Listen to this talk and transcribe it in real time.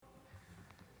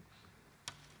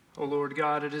O Lord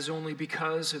God, it is only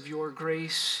because of your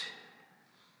grace,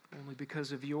 only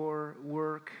because of your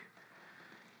work,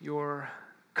 your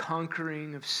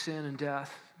conquering of sin and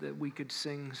death, that we could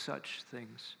sing such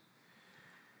things.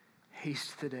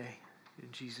 Haste today, in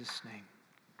Jesus' name.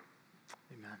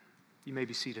 Amen. You may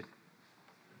be seated.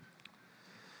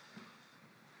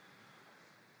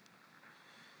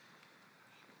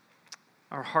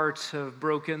 Our hearts have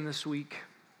broken this week.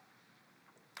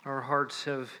 Our hearts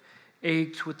have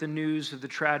ached with the news of the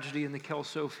tragedy in the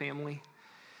Kelso family.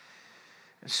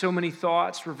 And so many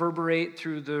thoughts reverberate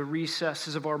through the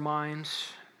recesses of our minds.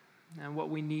 And what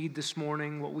we need this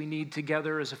morning, what we need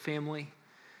together as a family,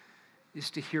 is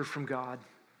to hear from God.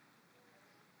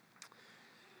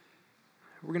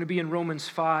 We're going to be in Romans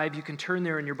 5. You can turn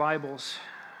there in your Bibles.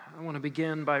 I want to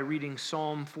begin by reading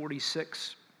Psalm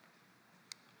 46.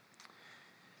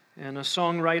 And a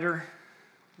songwriter,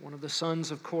 one of the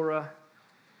sons of Korah,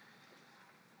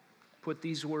 put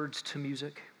these words to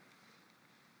music.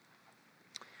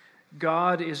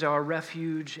 God is our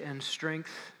refuge and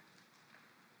strength,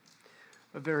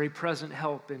 a very present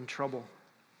help in trouble.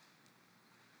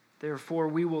 Therefore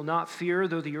we will not fear,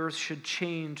 though the earth should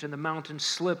change and the mountains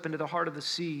slip into the heart of the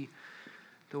sea,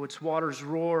 though its waters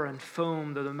roar and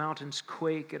foam, though the mountains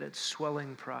quake at its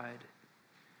swelling pride.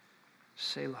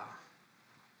 Selah.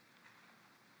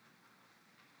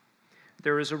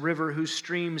 There is a river whose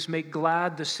streams make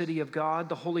glad the city of God,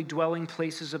 the holy dwelling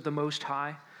places of the Most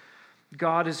High.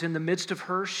 God is in the midst of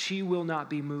her, she will not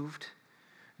be moved.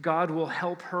 God will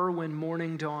help her when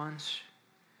morning dawns.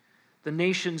 The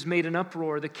nations made an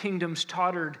uproar, the kingdoms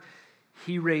tottered.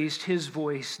 He raised his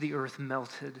voice, the earth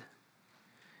melted.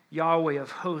 Yahweh of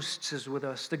hosts is with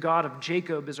us. The God of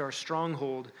Jacob is our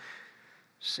stronghold.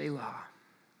 Selah.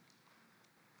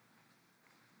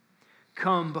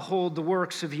 Come, behold the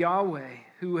works of Yahweh,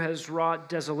 who has wrought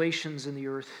desolations in the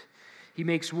earth. He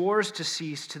makes wars to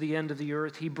cease to the end of the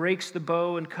earth. He breaks the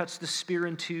bow and cuts the spear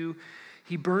in two.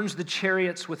 He burns the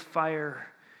chariots with fire.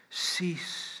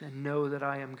 Cease and know that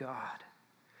I am God.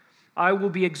 I will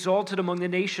be exalted among the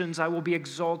nations. I will be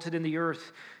exalted in the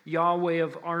earth. Yahweh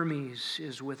of armies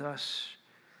is with us.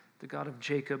 The God of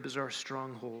Jacob is our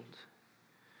stronghold.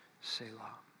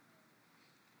 Selah.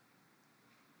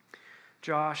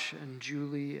 Josh and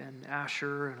Julie and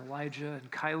Asher and Elijah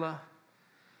and Kyla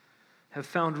have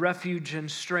found refuge and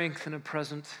strength in a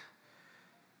present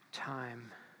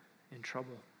time in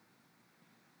trouble.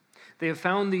 They have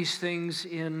found these things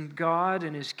in God,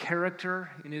 in His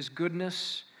character, in His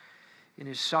goodness, in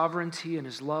His sovereignty, in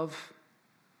His love.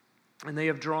 And they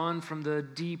have drawn from the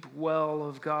deep well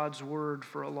of God's word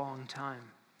for a long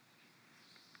time.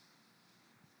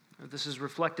 This is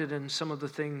reflected in some of the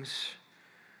things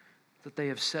that they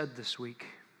have said this week.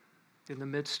 In the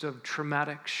midst of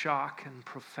traumatic shock and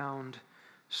profound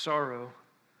sorrow,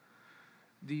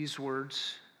 these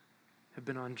words have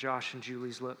been on Josh and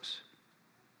Julie's lips.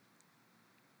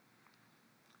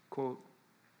 Quote,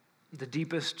 "The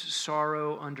deepest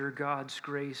sorrow under God's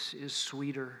grace is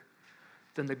sweeter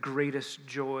than the greatest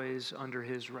joys under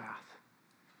His wrath.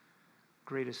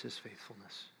 Great is His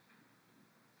faithfulness."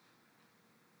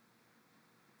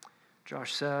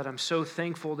 Josh said, "I'm so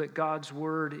thankful that God's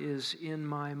word is in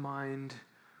my mind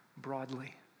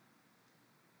broadly.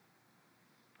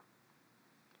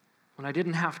 When I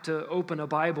didn't have to open a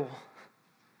Bible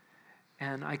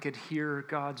and I could hear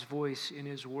God's voice in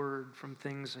His word from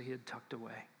things He had tucked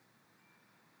away."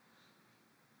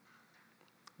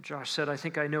 Josh said, "I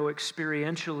think I know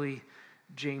experientially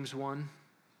James 1,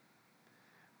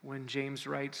 when James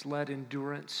writes, 'Let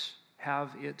endurance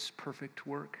have its perfect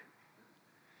work.'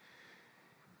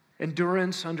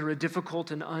 Endurance under a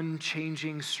difficult and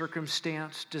unchanging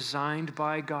circumstance designed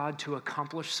by God to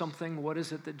accomplish something. What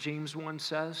is it that James 1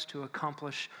 says? To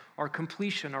accomplish our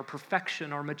completion, our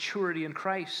perfection, our maturity in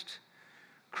Christ,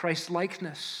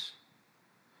 Christ-likeness.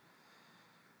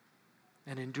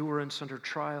 And endurance under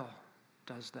trial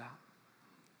does that.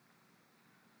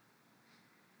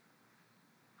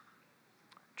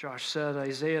 Josh said,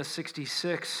 Isaiah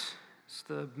 66 is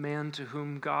the man to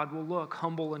whom God will look,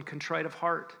 humble and contrite of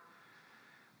heart,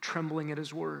 trembling at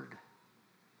His word.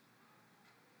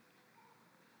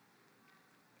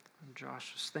 And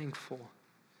Josh is thankful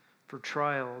for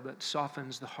trial that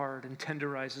softens the heart and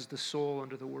tenderizes the soul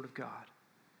under the word of God.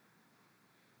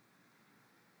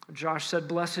 Josh said,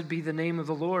 "Blessed be the name of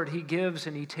the Lord. He gives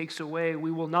and He takes away. We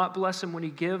will not bless Him when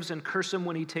He gives and curse Him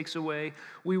when He takes away.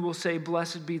 We will say,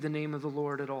 blessed be the name of the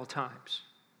Lord at all times."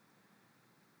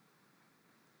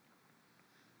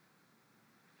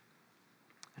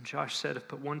 And Josh said, if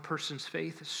but one person's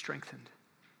faith is strengthened,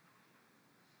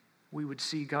 we would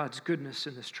see God's goodness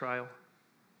in this trial.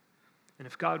 And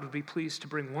if God would be pleased to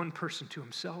bring one person to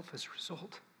himself as a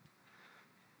result,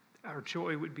 our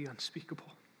joy would be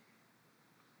unspeakable.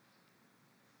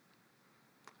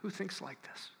 Who thinks like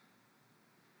this?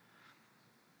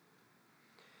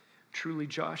 Truly,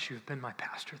 Josh, you've been my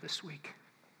pastor this week.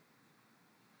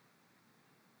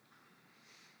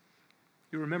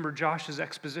 You remember Josh's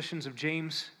expositions of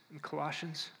James and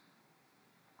Colossians?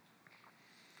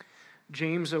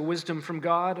 James, a wisdom from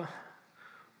God,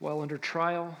 while under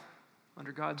trial,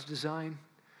 under God's design,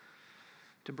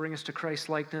 to bring us to Christ's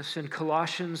likeness. In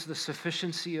Colossians, the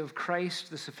sufficiency of Christ,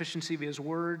 the sufficiency of his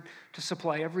word to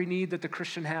supply every need that the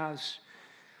Christian has.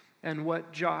 And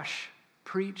what Josh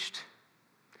preached,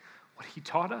 what he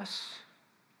taught us,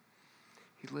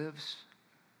 he lives.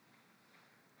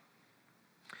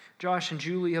 Josh and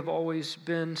Julie have always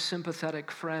been sympathetic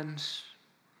friends,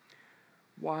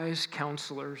 wise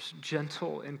counselors,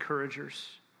 gentle encouragers,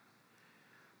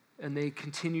 and they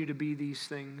continue to be these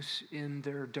things in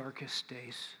their darkest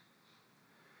days.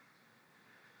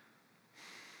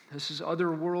 This is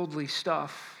otherworldly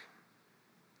stuff.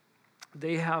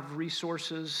 They have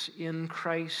resources in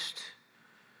Christ,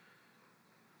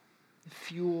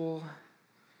 fuel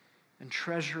and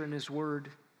treasure in his word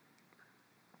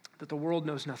that the world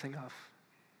knows nothing of.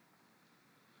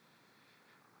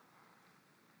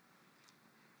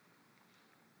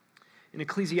 In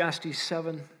Ecclesiastes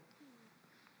 7,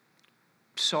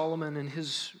 Solomon, in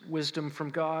his wisdom from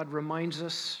God, reminds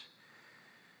us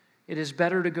it is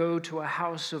better to go to a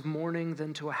house of mourning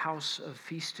than to a house of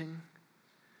feasting.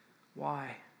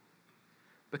 Why?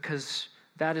 Because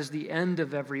that is the end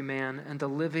of every man, and the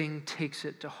living takes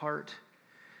it to heart.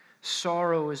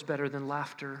 Sorrow is better than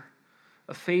laughter.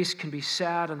 A face can be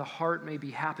sad, and the heart may be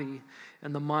happy,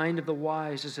 and the mind of the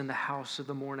wise is in the house of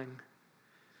the mourning.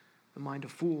 The mind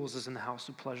of fools is in the house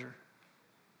of pleasure.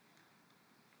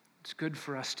 It's good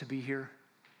for us to be here,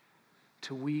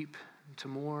 to weep, to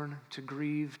mourn, to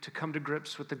grieve, to come to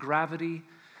grips with the gravity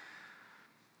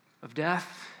of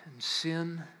death and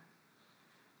sin,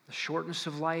 the shortness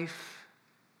of life.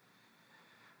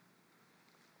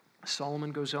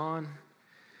 Solomon goes on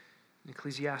in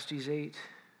Ecclesiastes 8,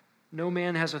 no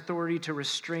man has authority to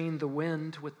restrain the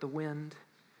wind with the wind,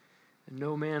 and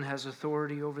no man has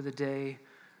authority over the day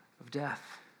of death.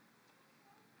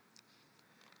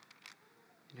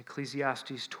 In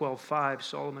Ecclesiastes 12:5,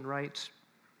 Solomon writes,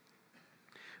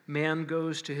 man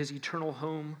goes to his eternal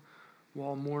home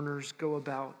while mourners go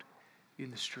about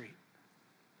in the street.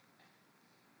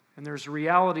 And there's a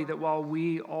reality that while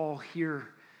we all here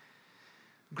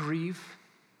grieve,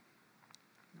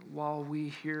 while we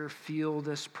here feel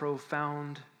this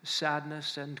profound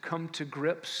sadness and come to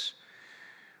grips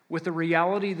with the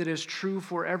reality that is true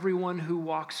for everyone who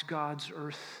walks God's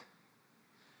earth,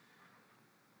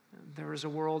 there is a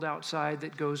world outside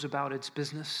that goes about its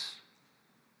business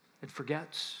and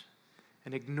forgets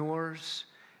and ignores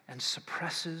and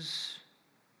suppresses.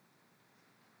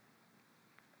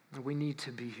 And we need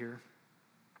to be here.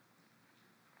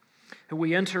 And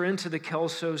we enter into the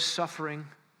Kelso's suffering.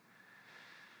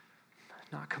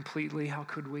 Not completely, how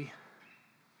could we?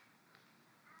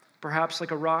 Perhaps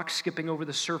like a rock skipping over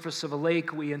the surface of a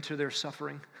lake, we enter their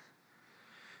suffering.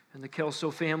 And the Kelso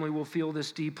family will feel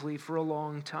this deeply for a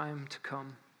long time to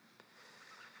come.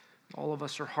 All of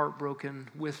us are heartbroken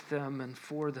with them and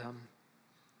for them.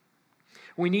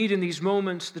 We need in these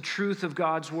moments the truth of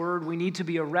God's word. We need to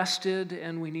be arrested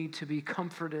and we need to be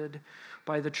comforted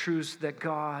by the truths that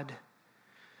God,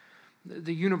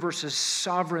 the universe's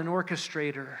sovereign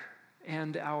orchestrator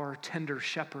and our tender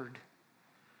shepherd,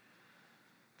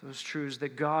 those truths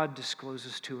that God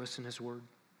discloses to us in his word.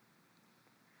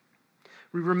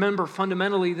 We remember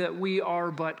fundamentally that we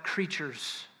are but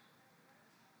creatures.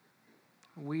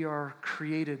 We are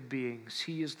created beings.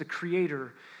 He is the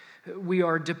creator. We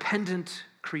are dependent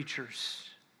creatures.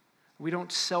 We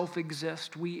don't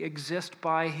self-exist. We exist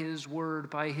by his word,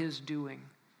 by his doing.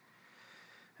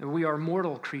 And we are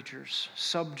mortal creatures,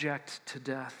 subject to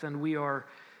death. And we are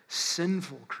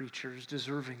sinful creatures,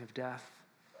 deserving of death.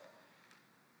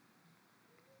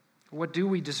 What do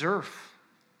we deserve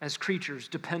as creatures,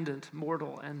 dependent,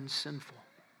 mortal, and sinful?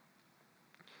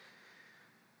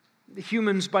 The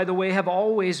humans, by the way, have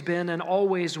always been and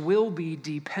always will be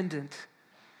dependent.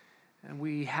 And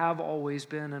we have always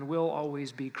been and will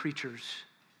always be creatures.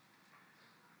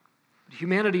 But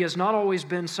humanity has not always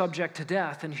been subject to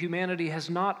death, and humanity has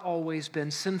not always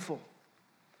been sinful.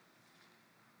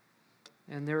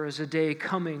 And there is a day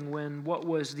coming when what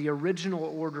was the original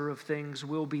order of things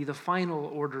will be the final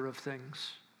order of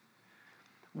things.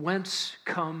 Whence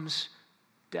comes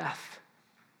death?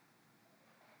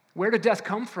 Where did death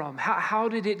come from? How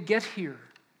did it get here?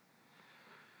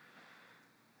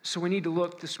 So we need to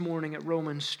look this morning at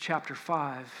Romans chapter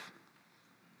 5.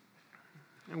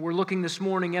 And we're looking this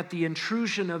morning at the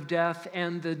intrusion of death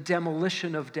and the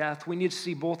demolition of death. We need to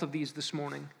see both of these this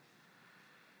morning.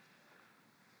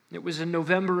 It was in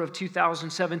November of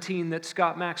 2017 that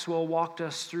Scott Maxwell walked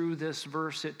us through this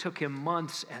verse. It took him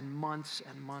months and months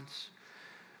and months.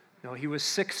 No, he was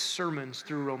 6 sermons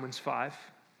through Romans 5.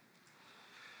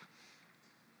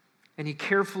 And he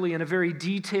carefully, in a very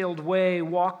detailed way,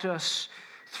 walked us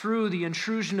through the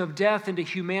intrusion of death into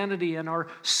humanity and our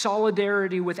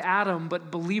solidarity with Adam,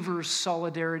 but believers'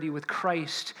 solidarity with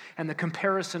Christ, and the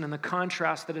comparison and the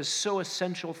contrast that is so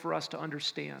essential for us to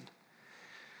understand.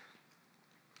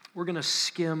 We're going to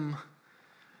skim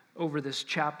over this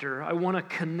chapter. I want to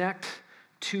connect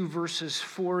 2 verses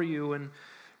for you, and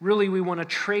really we want to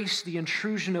trace the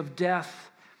intrusion of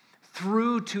death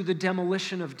through to the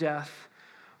demolition of death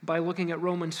by looking at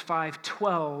Romans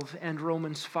 5:12 and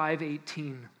Romans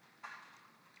 5:18.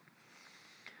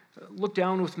 Look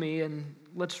down with me and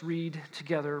let's read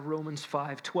together Romans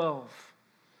 5:12.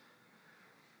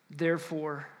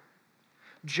 Therefore,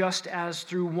 just as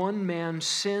through one man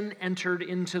sin entered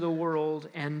into the world,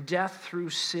 and death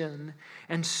through sin,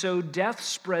 and so death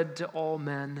spread to all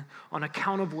men, on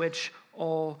account of which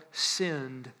all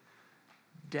sinned.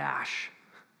 Dash.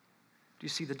 Do you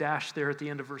see the dash there at the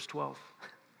end of verse 12?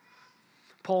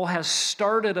 Paul has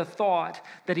started a thought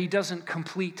that he doesn't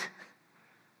complete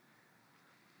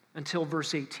until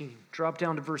verse 18. Drop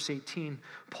down to verse 18.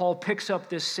 Paul picks up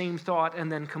this same thought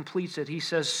and then completes it. He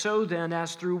says, so then,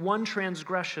 as through one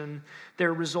transgression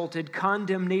there resulted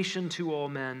condemnation to all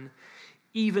men,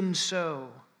 even so,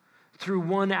 through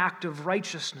one act of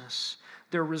righteousness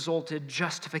there resulted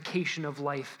justification of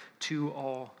life to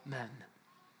all men.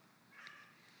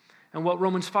 And what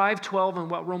Romans 5:12 and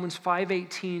what Romans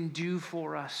 5:18 do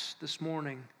for us this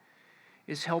morning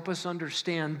is help us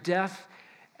understand death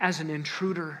as an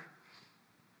intruder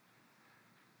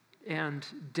and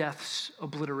death's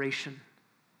obliteration.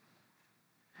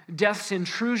 Death's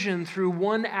intrusion through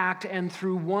one act and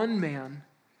through one man,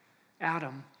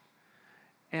 Adam,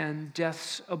 and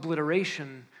death's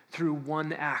obliteration through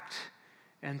one act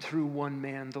and through one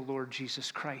man, the Lord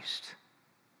Jesus Christ.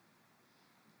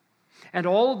 And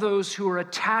all those who are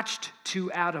attached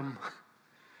to Adam,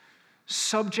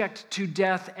 subject to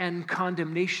death and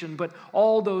condemnation, but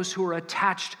all those who are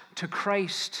attached to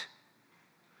Christ,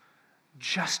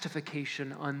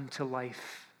 justification unto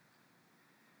life.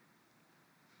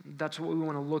 That's what we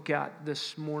want to look at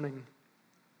this morning.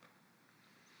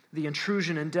 The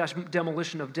intrusion and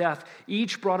demolition of death,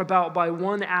 each brought about by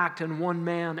one act and one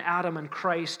man, Adam and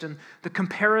Christ, and the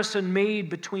comparison made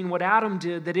between what Adam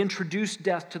did that introduced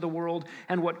death to the world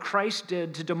and what Christ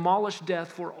did to demolish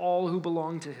death for all who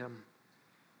belong to him.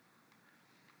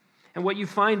 And what you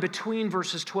find between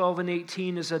verses 12 and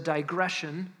 18 is a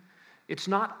digression. It's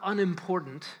not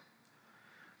unimportant,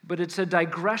 but it's a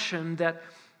digression that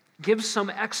gives some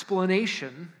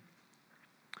explanation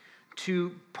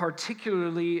to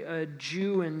particularly a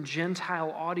Jew and Gentile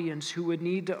audience who would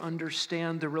need to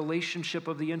understand the relationship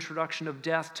of the introduction of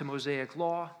death to Mosaic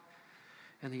law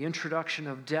and the introduction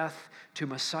of death to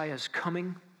Messiah's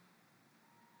coming.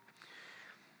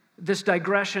 This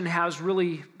digression has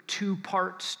really 2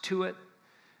 parts to it.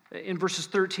 In verses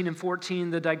 13 and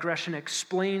 14, the digression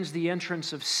explains the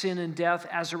entrance of sin and death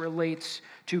as it relates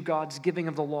to God's giving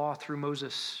of the law through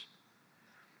Moses.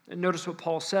 And notice what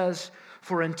Paul says,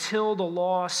 for until the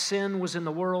law, sin was in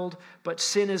the world, but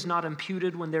sin is not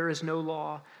imputed when there is no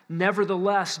law.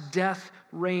 Nevertheless, death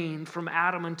reigned from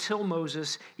Adam until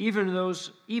Moses, even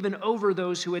over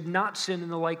those who had not sinned in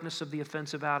the likeness of the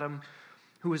offense of Adam,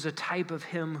 who is a type of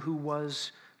him who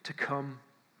was to come.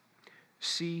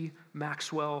 See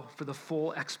Maxwell for the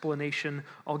full explanation.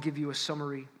 I'll give you a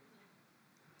summary.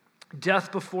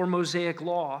 Death before Mosaic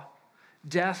law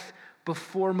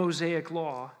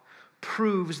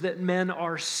proves that men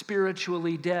are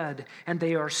spiritually dead, and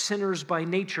they are sinners by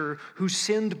nature who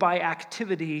sinned by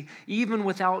activity, even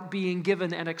without being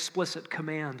given an explicit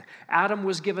command. Adam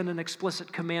was given an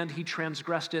explicit command, he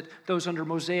transgressed it. Those under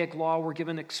Mosaic law were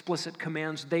given explicit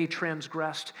commands, they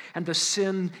transgressed. And the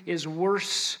sin is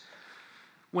worse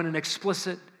when an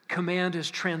explicit command is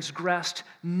transgressed.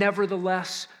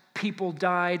 Nevertheless, people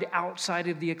died outside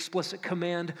of the explicit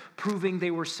command, proving they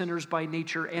were sinners by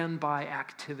nature and by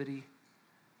activity.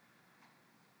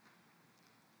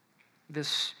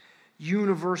 This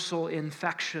universal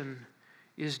infection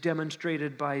is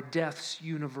demonstrated by death's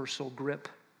universal grip.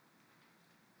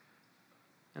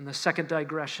 And the second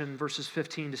digression, verses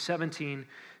 15 to 17,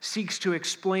 seeks to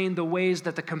explain the ways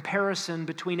that the comparison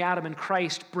between Adam and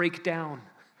Christ break down.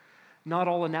 Not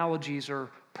all analogies are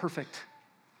perfect.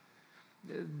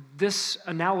 This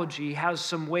analogy has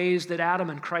some ways that Adam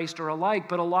and Christ are alike,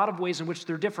 but a lot of ways in which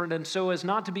they're different. And so as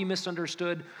not to be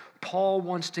misunderstood, Paul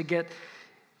wants to get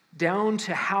down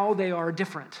to how they are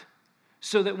different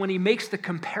so that when he makes the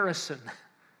comparison,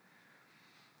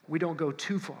 we don't go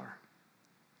too far.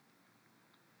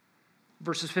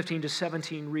 Verses 15 to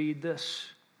 17 read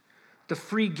this: "The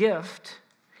free gift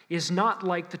is not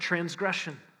like the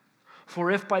transgression. For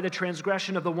if by the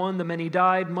transgression of the one the many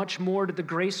died, much more did the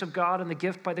grace of God and the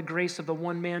gift by the grace of the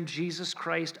one man, Jesus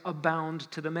Christ,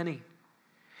 abound to the many.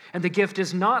 And the gift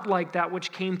is not like that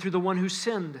which came through the one who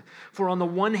sinned. For on the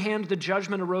one hand the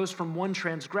judgment arose from one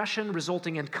transgression,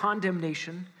 resulting in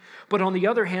condemnation. But on the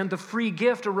other hand the free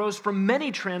gift arose from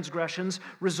many transgressions,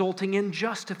 resulting in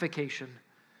justification.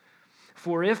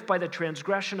 For if by the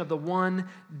transgression of the one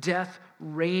death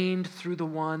reigned through the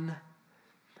one,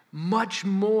 much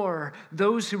more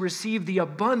those who receive the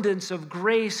abundance of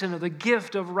grace and of the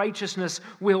gift of righteousness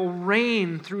will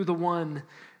reign through the one,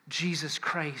 Jesus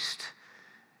Christ,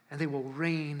 and they will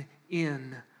reign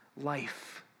in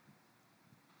life."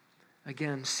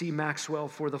 Again, see Maxwell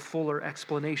for the fuller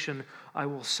explanation. I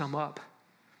will sum up.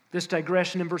 This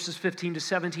digression in verses 15 to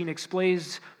 17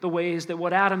 explains the ways that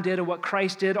what Adam did and what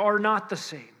Christ did are not the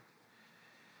same.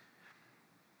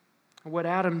 What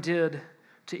Adam did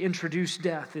to introduce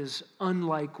death is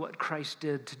unlike what Christ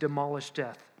did to demolish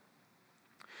death.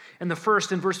 And the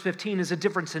first, in verse 15, is a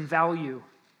difference in value.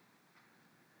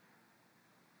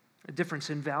 A difference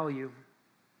in value.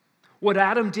 What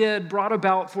Adam did brought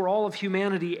about for all of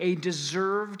humanity a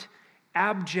deserved,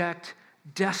 abject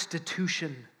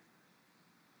destitution,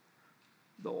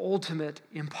 the ultimate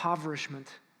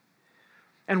impoverishment.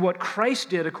 And what Christ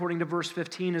did, according to verse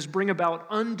 15, is bring about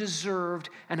undeserved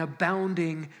and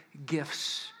abounding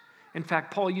gifts. In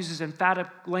fact, Paul uses emphatic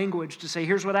language to say,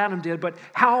 here's what Adam did, but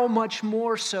how much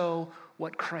more so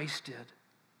what Christ did.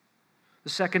 The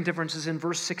second difference is in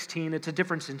verse 16. It's a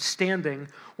difference in standing.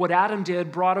 What Adam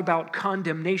did brought about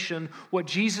condemnation. What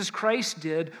Jesus Christ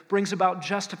did brings about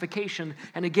justification.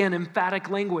 And again, emphatic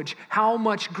language. How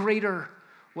much greater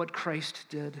what Christ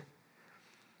did.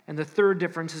 And the third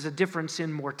difference is a difference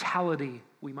in mortality,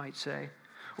 we might say,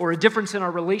 or a difference in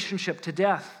our relationship to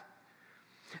death.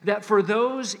 That for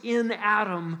those in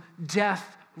Adam,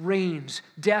 death reigns.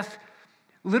 Death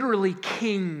literally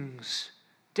kings.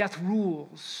 Death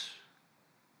rules.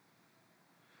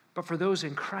 But for those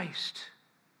in Christ,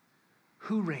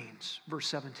 who reigns? Verse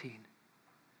 17.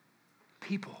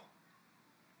 People.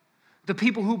 The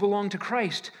people who belong to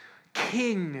Christ.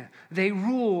 King. They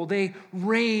rule. They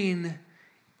reign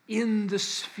in the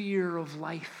sphere of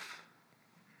life.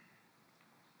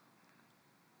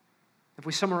 If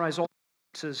we summarize all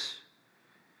differences,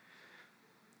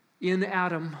 in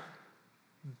Adam,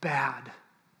 bad.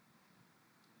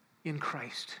 In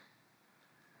Christ,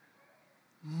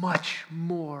 much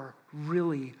more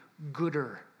really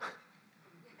gooder.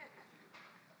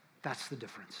 That's the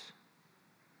difference.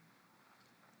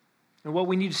 And what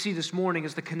we need to see this morning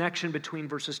is the connection between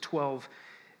verses 12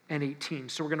 and 18.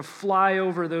 So we're going to fly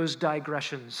over those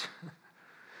digressions.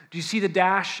 Do you see the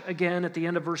dash again at the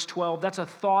end of verse 12? That's a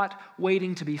thought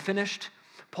waiting to be finished.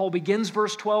 Paul begins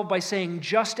verse 12 by saying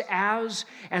just as,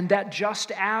 and that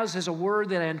just as is a word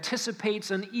that anticipates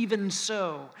an even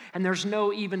so. And there's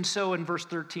no even so in verse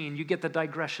 13. You get the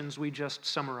digressions we just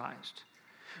summarized.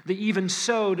 The even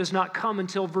so does not come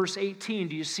until verse 18.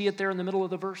 Do you see it there in the middle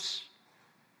of the verse?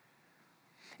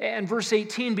 And verse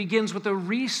 18 begins with a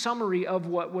re-summary of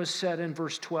what was said in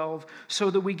verse 12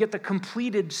 so that we get the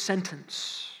completed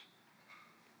sentence.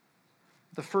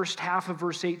 The first half of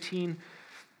verse 18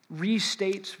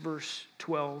 restates verse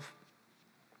 12.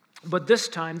 But this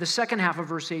time, the second half of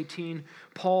verse 18,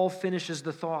 Paul finishes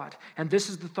the thought. And this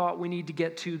is the thought we need to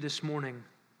get to this morning.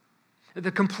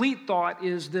 The complete thought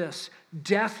is this: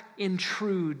 death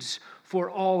intrudes for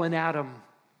all in Adam.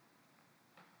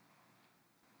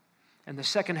 And the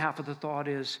second half of the thought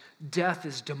is death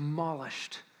is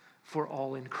demolished for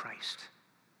all in Christ.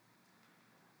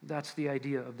 That's the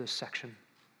idea of this section.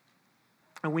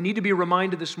 And we need to be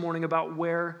reminded this morning about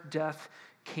where death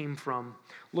came from.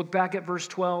 Look back at verse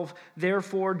 12.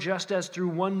 Therefore, just as through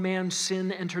one man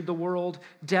sin entered the world,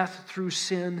 death through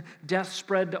sin, death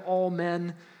spread to all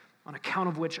men, on account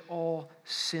of which all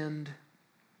sinned.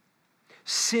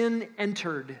 Sin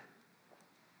entered.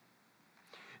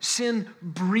 Sin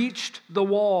breached the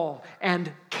wall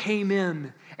and came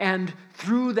in. And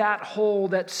through that hole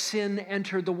that sin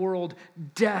entered the world,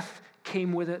 death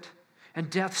came with it. And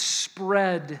death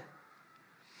spread.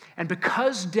 And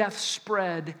because death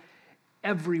spread,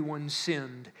 everyone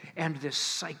sinned. And this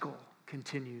cycle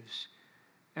continues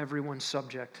everyone's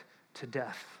subject to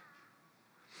death.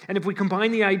 And if we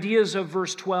combine the ideas of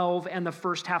verse 12 and the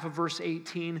first half of verse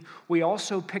 18, we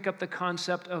also pick up the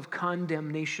concept of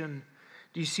condemnation.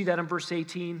 Do you see that in verse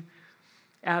 18?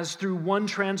 As through one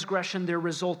transgression there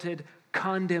resulted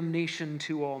condemnation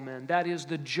to all men. That is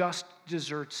the just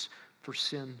deserts for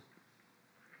sin.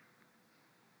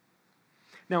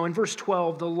 Now in verse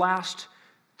 12, the last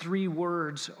three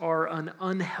words are an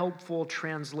unhelpful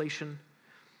translation.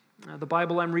 The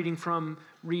Bible I'm reading from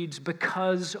reads,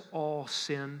 because all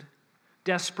sinned.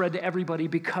 Death spread to everybody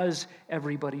because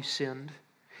everybody sinned.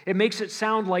 It makes it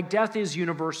sound like death is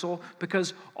universal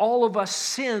because all of us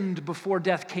sinned before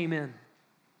death came in.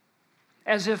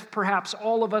 As if perhaps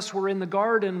all of us were in the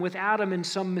garden with Adam in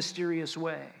some mysterious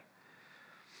way.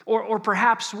 Or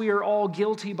perhaps we are all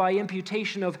guilty by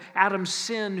imputation of Adam's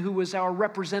sin, who was our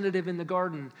representative in the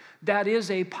garden. That is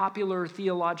a popular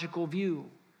theological view.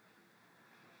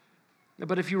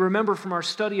 But if you remember from our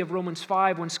study of Romans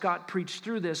 5, when Scott preached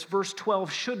through this, verse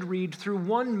 12 should read, through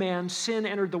one man sin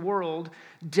entered the world,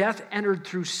 death entered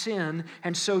through sin,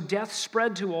 and so death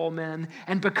spread to all men.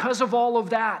 And because of all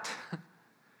of that,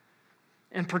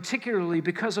 and particularly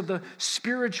because of the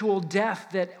spiritual death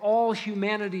that all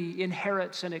humanity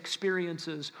inherits and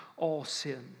experiences, all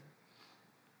sin.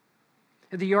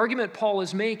 The argument Paul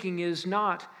is making is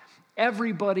not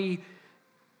everybody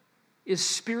is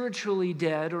spiritually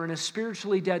dead or in a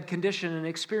spiritually dead condition and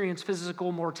experience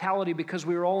physical mortality because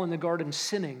we were all in the garden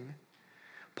sinning.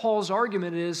 Paul's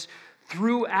argument is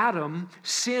through Adam,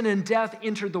 sin and death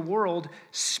entered the world.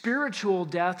 Spiritual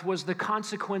death was the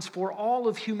consequence for all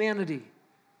of humanity.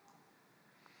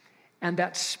 And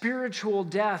that spiritual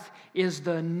death is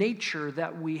the nature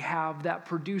that we have that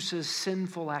produces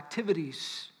sinful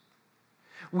activities.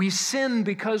 We sin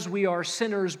because we are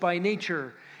sinners by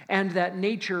nature, and that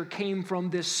nature came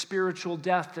from this spiritual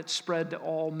death that spread to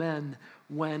all men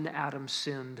when Adam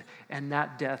sinned, and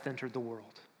that death entered the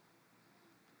world.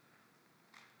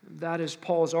 That is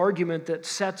Paul's argument that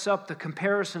sets up the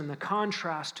comparison and the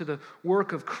contrast to the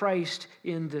work of Christ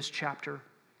in this chapter.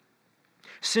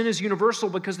 Sin is universal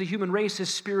because the human race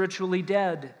is spiritually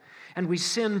dead, and we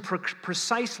sin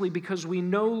precisely because we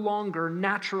no longer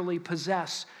naturally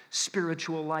possess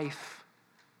spiritual life.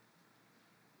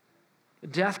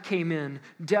 Death came in,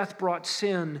 death brought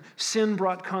sin, sin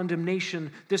brought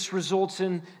condemnation. This results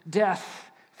in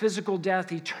death, physical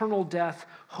death, eternal death,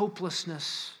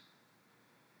 hopelessness.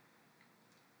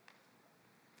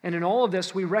 And in all of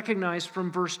this, we recognize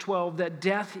from verse 12 that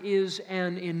death is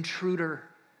an intruder.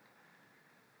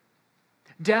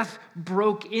 Death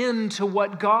broke into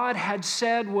what God had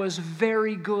said was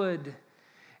very good.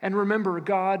 And remember,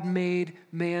 God made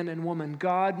man and woman.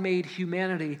 God made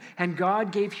humanity. And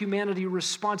God gave humanity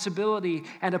responsibility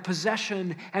and a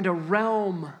possession and a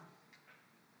realm.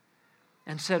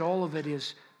 And said all of it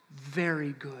is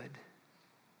very good.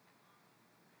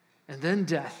 And then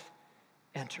death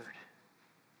entered.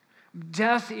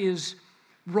 Death is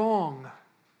wrong.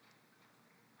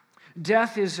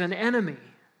 Death is an enemy.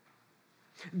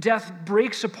 Death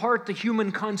breaks apart the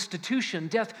human constitution.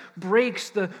 Death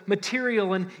breaks the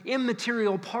material and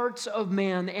immaterial parts of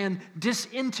man and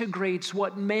disintegrates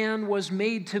what man was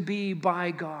made to be by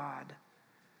God.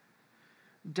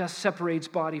 Death separates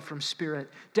body from spirit.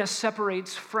 Death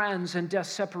separates friends, and death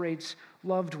separates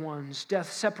loved ones.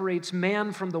 Death separates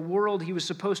man from the world he was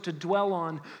supposed to dwell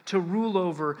on, to rule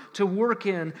over, to work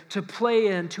in, to play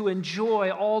in, to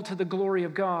enjoy, all to the glory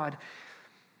of God.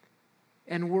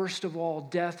 And worst of all,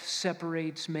 death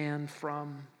separates man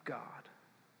from God.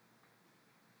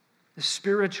 The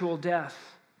spiritual death,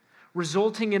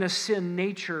 resulting in a sin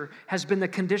nature, has been the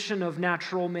condition of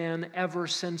natural man ever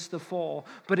since the fall,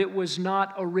 but it was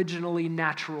not originally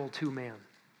natural to man.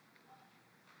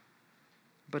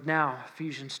 But now,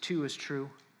 Ephesians 2 is true.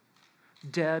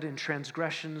 Dead in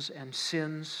transgressions and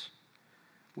sins,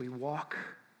 we walk.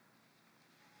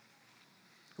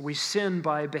 We sin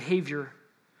by behavior,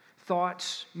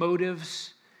 thoughts,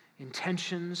 motives,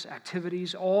 intentions,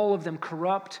 activities, all of them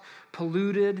corrupt,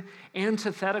 polluted,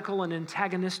 antithetical, and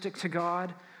antagonistic to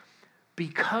God,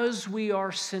 because we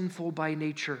are sinful by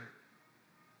nature.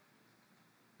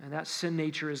 And that sin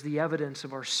nature is the evidence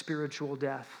of our spiritual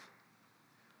death.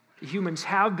 Humans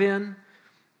have been,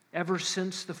 ever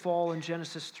since the fall in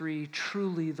Genesis 3,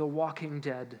 truly the walking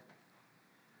dead.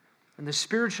 And the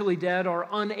spiritually dead are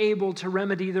unable to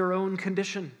remedy their own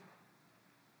condition.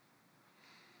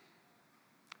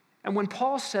 And when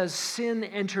Paul says sin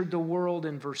entered the world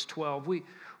in verse 12,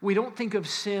 we don't think of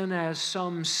sin as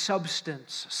some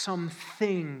substance, some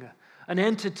thing, an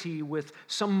entity with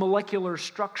some molecular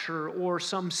structure or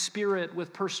some spirit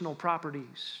with personal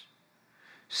properties.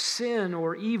 Sin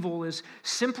or evil is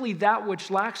simply that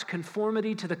which lacks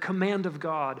conformity to the command of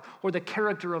God or the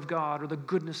character of God or the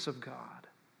goodness of God.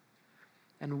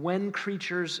 And when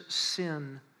creatures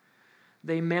sin,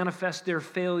 they manifest their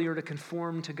failure to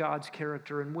conform to God's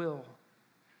character and will.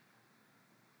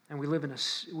 And we live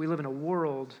in a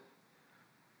world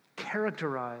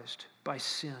characterized by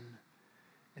sin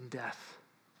and death.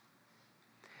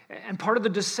 And part of the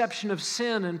deception of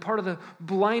sin and part of the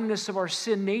blindness of our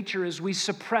sin nature is we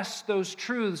suppress those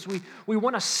truths. We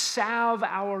want to salve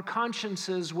our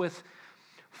consciences with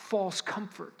false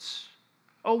comforts.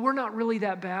 Oh, we're not really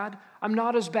that bad. I'm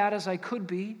not as bad as I could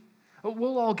be.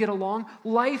 We'll all get along.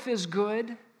 Life is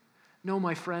good. No,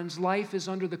 my friends, life is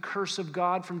under the curse of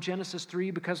God from Genesis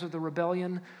 3 because of the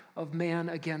rebellion of man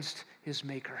against his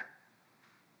maker.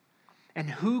 And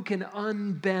who can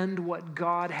unbend what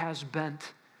God has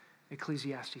bent?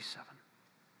 Ecclesiastes 7.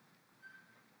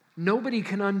 Nobody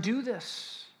can undo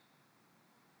this.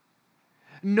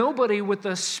 Nobody with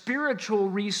the spiritual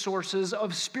resources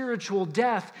of spiritual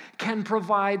death can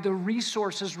provide the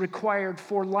resources required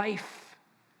for life.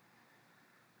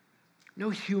 No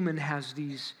human has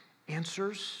these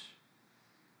answers.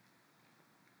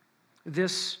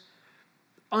 This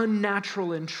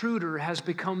unnatural intruder has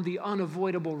become the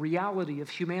unavoidable reality of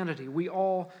humanity. We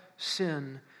all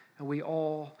sin and we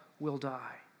all will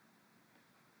die.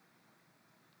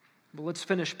 But let's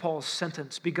finish Paul's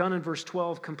sentence, begun in verse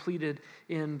 12, completed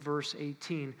in verse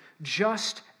 18.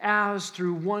 Just as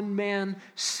through one man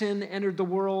sin entered the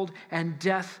world, and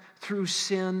death through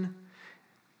sin,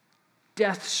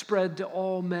 death spread to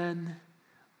all men,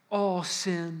 all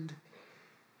sinned,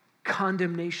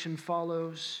 condemnation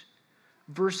follows.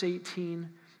 Verse 18,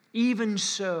 even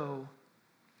so,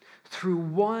 through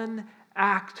one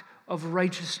act of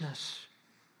righteousness,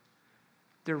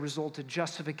 there resulted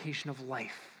justification of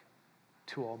life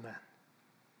to all men.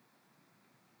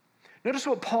 Notice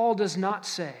what Paul does not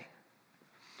say.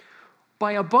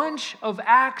 By a bunch of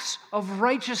acts of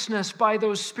righteousness by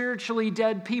those spiritually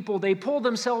dead people, they pull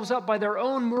themselves up by their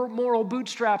own moral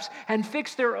bootstraps and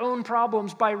fix their own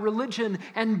problems by religion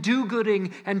and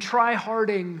do-gooding and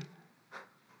try-harding.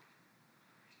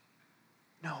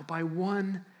 No, by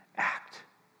one act.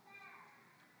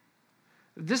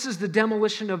 This is the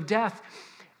demolition of death.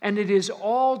 And it is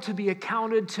all to be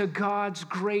accounted to God's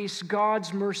grace,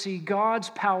 God's mercy,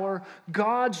 God's power,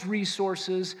 God's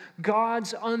resources,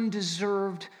 God's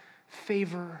undeserved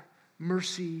favor,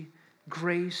 mercy,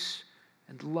 grace,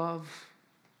 and love.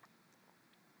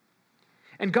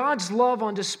 And God's love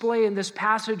on display in this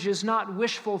passage is not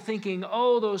wishful thinking,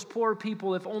 oh, those poor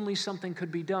people, if only something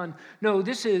could be done. No,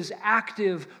 this is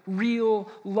active, real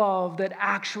love that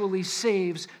actually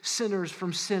saves sinners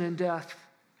from sin and death.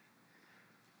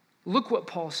 Look what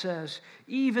Paul says.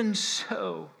 Even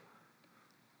so,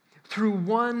 through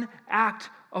one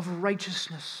act of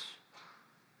righteousness,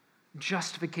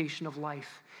 justification of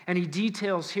life. And he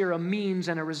details here a means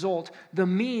and a result. The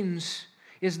means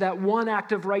is that one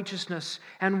act of righteousness.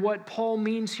 And what Paul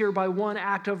means here by one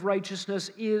act of righteousness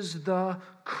is the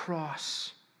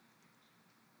cross.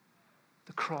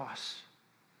 The cross.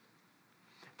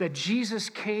 That Jesus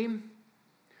came,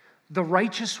 the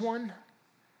righteous one,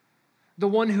 the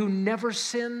one who never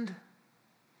sinned,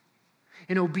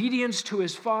 in obedience to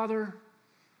his Father,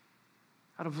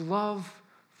 out of love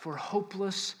for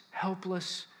hopeless,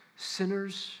 helpless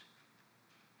sinners.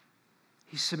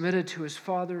 He submitted to his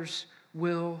Father's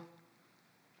will,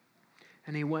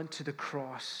 and he went to the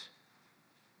cross.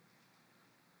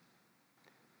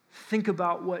 Think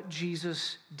about what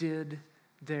Jesus did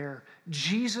there.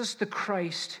 Jesus the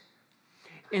Christ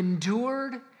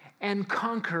endured and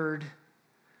conquered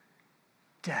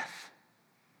death.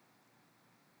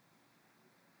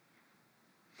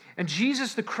 And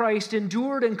Jesus the Christ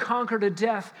endured and conquered a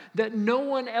death that no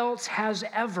one else has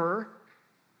ever,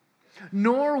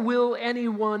 nor will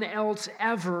anyone else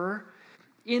ever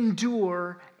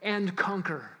endure and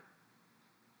conquer.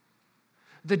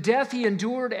 The death he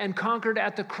endured and conquered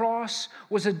at the cross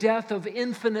was a death of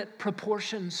infinite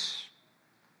proportions.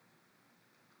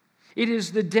 It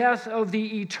is the death of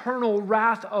the eternal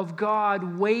wrath of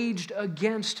God waged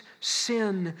against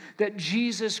sin that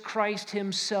Jesus Christ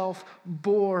himself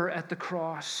bore at the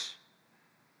cross.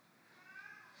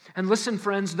 And listen,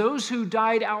 friends, those who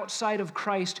died outside of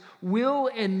Christ will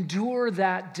endure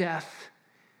that death,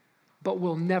 but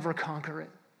will never conquer it.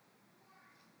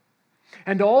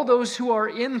 And all those who are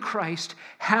in Christ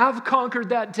have conquered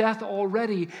that death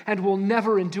already and will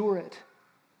never endure it.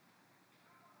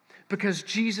 because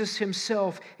Jesus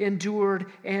himself endured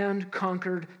and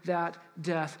conquered that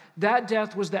death. That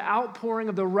death was the outpouring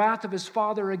of the wrath of his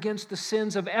Father against the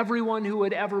sins of everyone who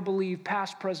would ever believe,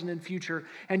 past, present, and future.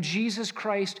 And Jesus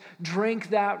Christ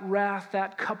drank that wrath,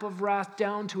 that cup of wrath,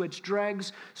 down to its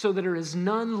dregs, so that there is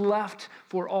none left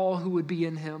for all who would be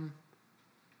in him.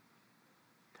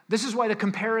 This is why the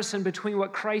comparison between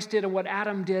what Christ did and what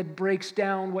Adam did breaks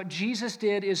down. What Jesus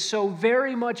did is so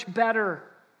very much better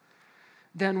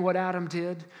than what Adam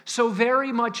did, so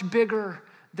very much bigger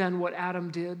than what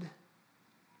Adam did.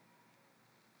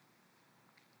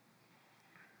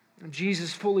 And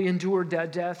Jesus fully endured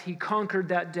that death. He conquered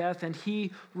that death, and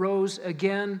he rose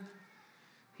again.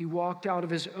 He walked out of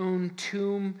his own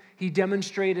tomb. He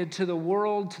demonstrated to the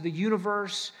world, to the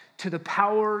universe, to the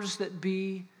powers that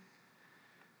be,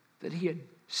 that he had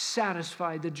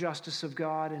satisfied the justice of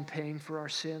God in paying for our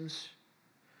sins.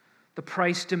 The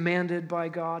price demanded by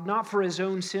God, not for his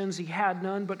own sins, he had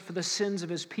none, but for the sins of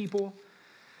his people.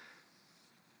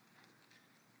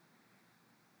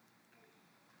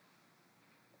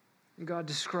 And God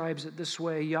describes it this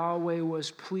way: Yahweh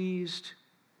was pleased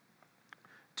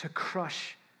to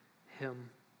crush him,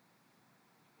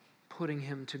 putting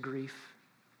him to grief,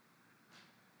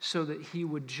 so that he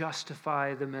would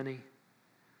justify the many,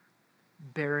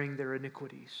 bearing their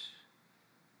iniquities.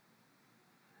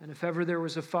 And if ever there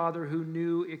was a father who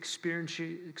knew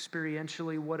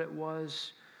experientially what it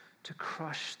was to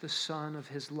crush the son of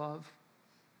his love,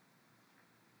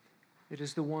 it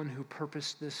is the one who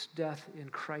purposed this death in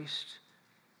Christ,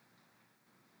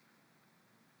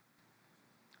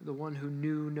 the one who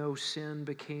knew no sin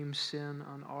became sin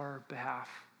on our behalf.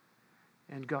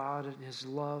 And God, in his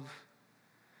love,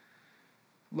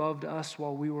 loved us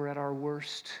while we were at our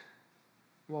worst,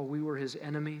 while we were his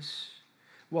enemies.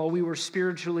 While we were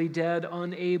spiritually dead,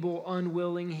 unable,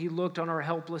 unwilling, he looked on our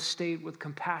helpless state with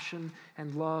compassion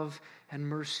and love and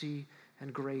mercy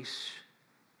and grace.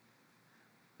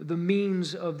 The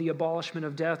means of the abolishment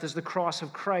of death is the cross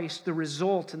of Christ. The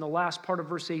result, in the last part of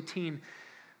verse 18,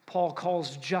 Paul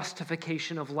calls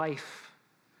justification of life.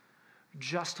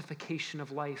 Justification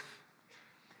of life.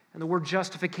 And the word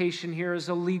justification here is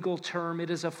a legal term. It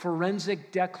is a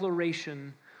forensic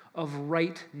declaration of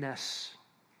rightness.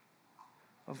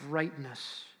 Of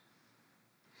rightness.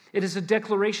 It is a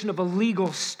declaration of a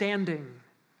legal standing.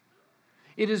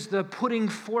 It is the putting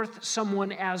forth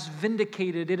someone as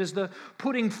vindicated. It is the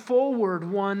putting forward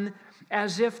one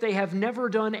as if they have never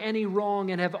done any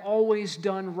wrong and have always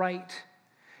done right.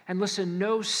 And listen,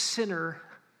 no sinner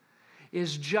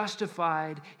is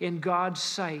justified in God's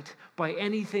sight by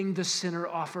anything the sinner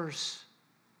offers.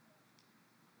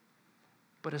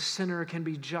 But a sinner can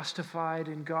be justified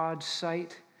in God's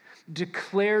sight,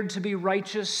 declared to be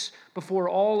righteous before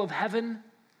all of heaven,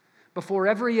 before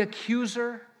every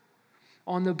accuser,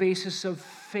 on the basis of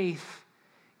faith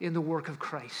in the work of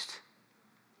Christ.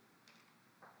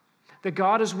 That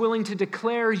God is willing to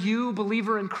declare you,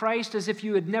 believer in Christ, as if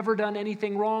you had never done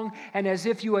anything wrong and as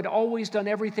if you had always done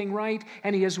everything right,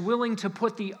 and he is willing to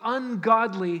put the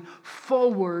ungodly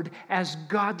forward as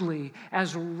godly,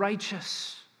 as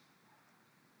righteous,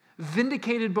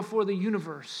 vindicated before the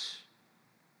universe,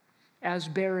 as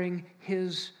bearing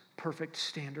his perfect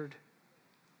standard.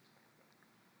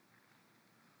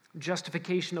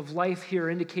 Justification of life here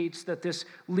indicates that this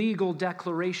legal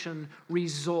declaration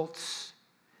results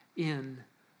in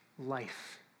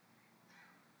life.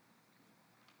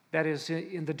 That is,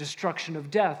 in the destruction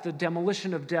of death, the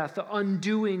demolition of death, the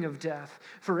undoing of death.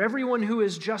 For everyone who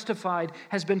is justified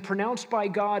has been pronounced by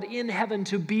God in heaven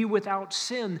to be without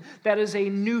sin. That is a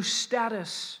new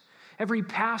status. Every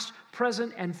past,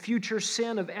 present, and future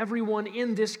sin of everyone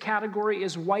in this category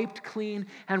is wiped clean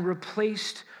and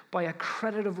replaced by a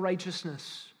credit of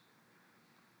righteousness.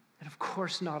 And of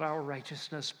course, not our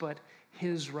righteousness, but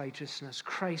his righteousness,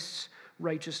 Christ's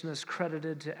righteousness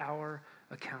credited to our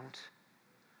account.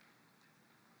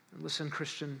 And listen,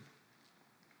 Christian,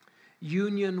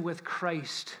 union with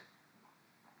Christ,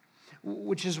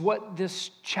 which is what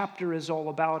this chapter is all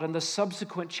about, and the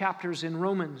subsequent chapters in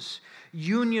Romans.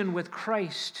 Union with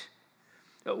Christ,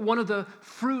 one of the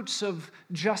fruits of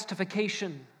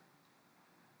justification.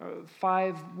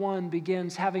 5:1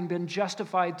 begins, having been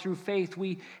justified through faith,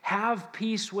 we have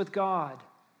peace with God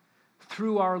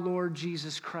through our Lord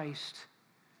Jesus Christ.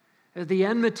 The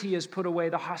enmity is put away,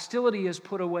 the hostility is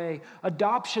put away,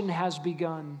 adoption has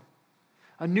begun.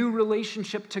 A new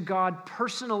relationship to God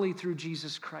personally through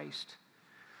Jesus Christ.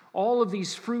 All of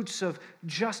these fruits of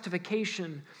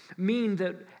justification mean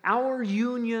that our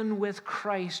union with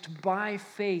Christ by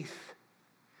faith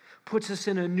puts us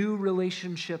in a new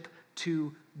relationship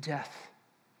to death.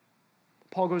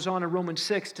 Paul goes on in Romans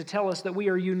 6 to tell us that we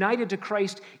are united to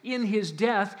Christ in his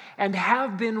death and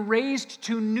have been raised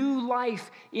to new life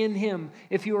in him.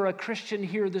 If you are a Christian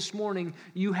here this morning,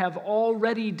 you have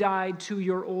already died to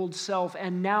your old self,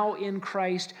 and now in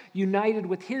Christ, united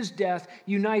with his death,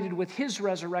 united with his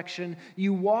resurrection,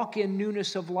 you walk in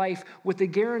newness of life with the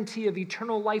guarantee of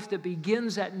eternal life that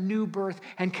begins at new birth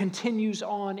and continues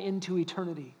on into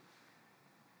eternity.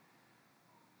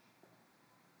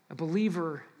 A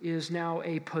believer is now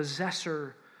a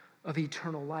possessor of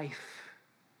eternal life.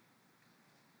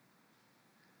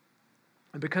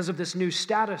 And because of this new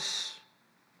status,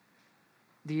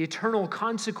 the eternal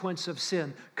consequence of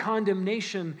sin,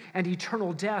 condemnation, and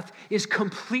eternal death is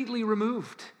completely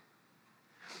removed.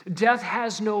 Death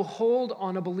has no hold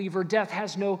on a believer. Death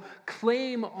has no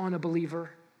claim on a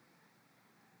believer.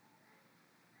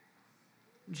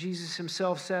 Jesus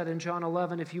himself said in John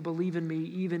 11, if you believe in me,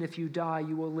 even if you die,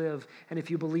 you will live. And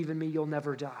if you believe in me, you'll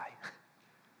never die.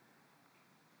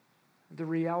 The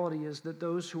reality is that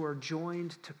those who are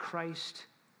joined to Christ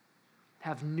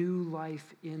have new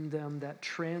life in them that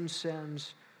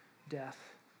transcends death.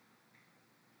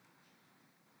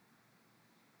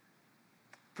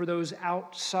 For those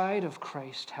outside of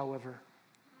Christ, however,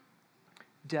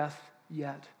 death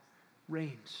yet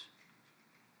reigns.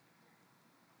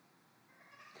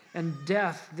 And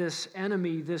death, this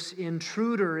enemy, this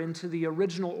intruder into the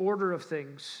original order of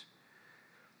things,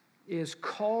 is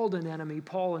called an enemy.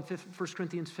 Paul in 1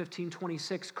 Corinthians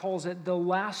 15:26 calls it the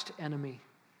last enemy.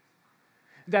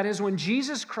 That is, when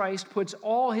Jesus Christ puts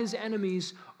all his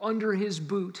enemies under his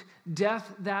boot,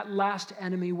 death, that last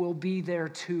enemy, will be there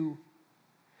too.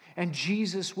 And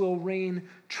Jesus will reign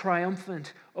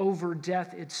triumphant over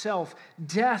death itself.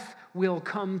 Death will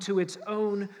come to its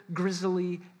own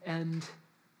grisly end.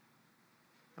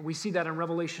 And we see that in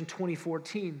Revelation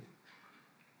 20:14.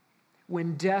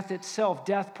 When death itself,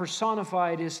 death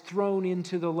personified, is thrown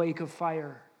into the lake of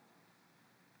fire.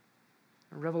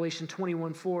 And Revelation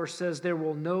 21:4 says there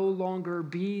will no longer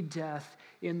be death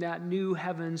in that new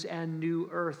heavens and new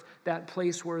earth, that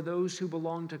place where those who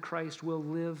belong to Christ will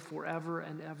live forever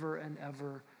and ever and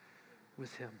ever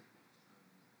with him.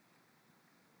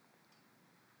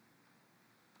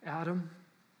 Adam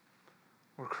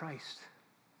or Christ?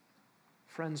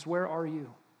 Friends, where are you?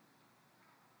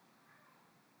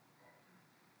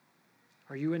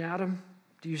 Are you in Adam?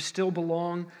 Do you still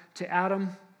belong to Adam?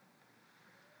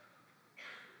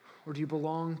 Or do you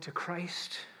belong to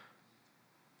Christ?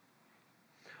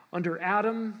 Under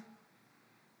Adam,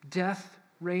 death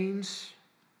reigns.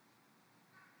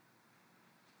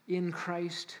 In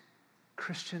Christ,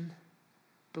 Christian,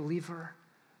 believer,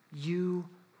 you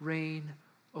reign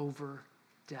over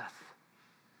death.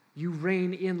 You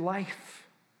reign in life.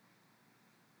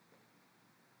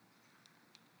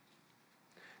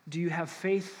 Do you have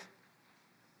faith?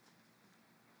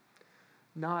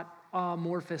 Not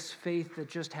amorphous faith that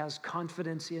just has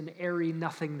confidence in airy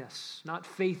nothingness. Not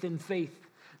faith in faith.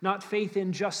 Not faith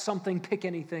in just something, pick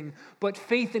anything. But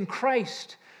faith in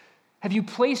Christ. Have you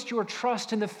placed your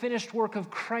trust in the finished work of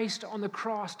Christ on the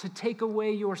cross to take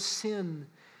away your sin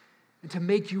and to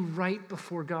make you right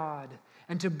before God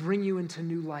and to bring you into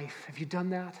new life? Have you done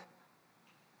that?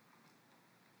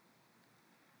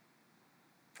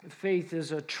 Faith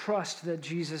is a trust that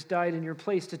Jesus died in your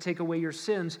place to take away your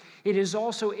sins. It is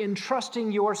also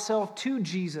entrusting yourself to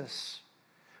Jesus,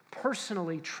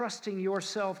 personally trusting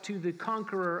yourself to the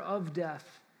conqueror of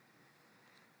death.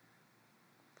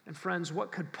 And friends,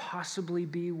 what could possibly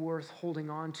be worth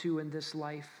holding on to in this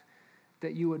life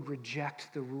that you would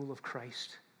reject the rule of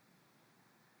Christ?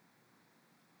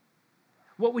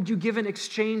 What would you give in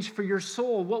exchange for your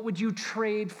soul? What would you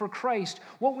trade for Christ?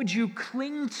 What would you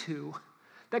cling to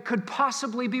that could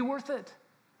possibly be worth it?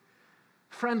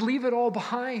 Friend, leave it all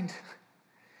behind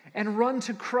and run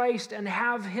to Christ and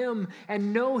have Him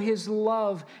and know His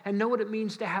love and know what it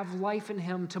means to have life in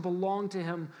Him, to belong to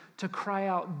Him, to cry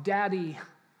out, Daddy,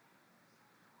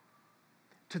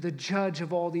 to the judge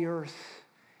of all the earth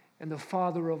and the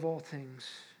Father of all things.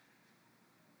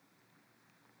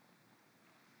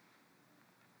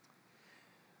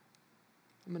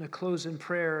 I'm going to close in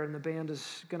prayer, and the band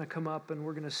is going to come up, and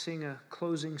we're going to sing a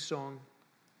closing song.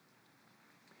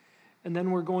 And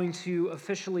then we're going to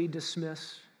officially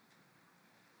dismiss.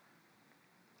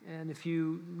 And if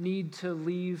you need to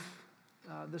leave,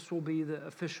 this will be the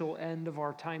official end of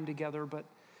our time together. But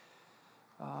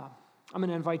I'm going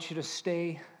to invite you to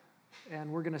stay,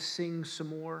 and we're going to sing some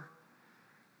more.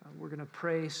 We're going to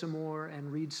pray some more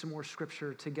and read some more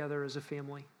scripture together as a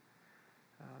family.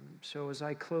 So as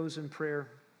I close in prayer,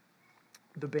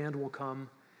 the band will come,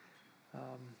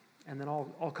 and then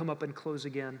I'll come up and close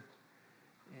again.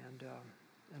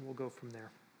 and we'll go from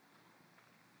there.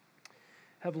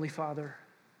 Heavenly Father,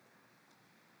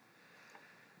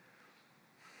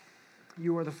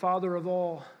 you are the Father of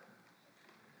all,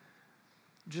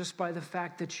 just by the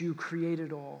fact that you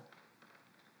created all.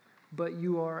 But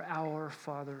you are our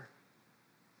Father,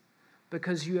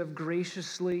 because you have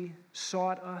graciously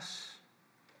sought us,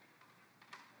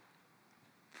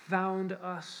 found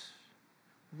us,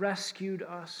 rescued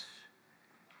us,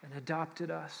 and adopted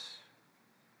us.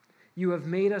 You have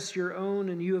made us your own,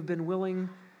 and you have been willing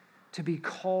to be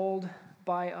called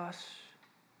by us.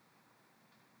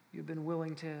 You've been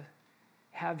willing to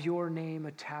have your name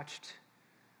attached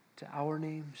to our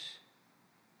names.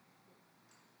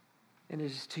 And it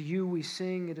is to you we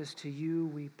sing, it is to you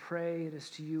we pray, it is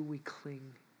to you we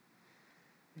cling.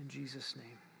 In Jesus'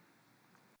 name.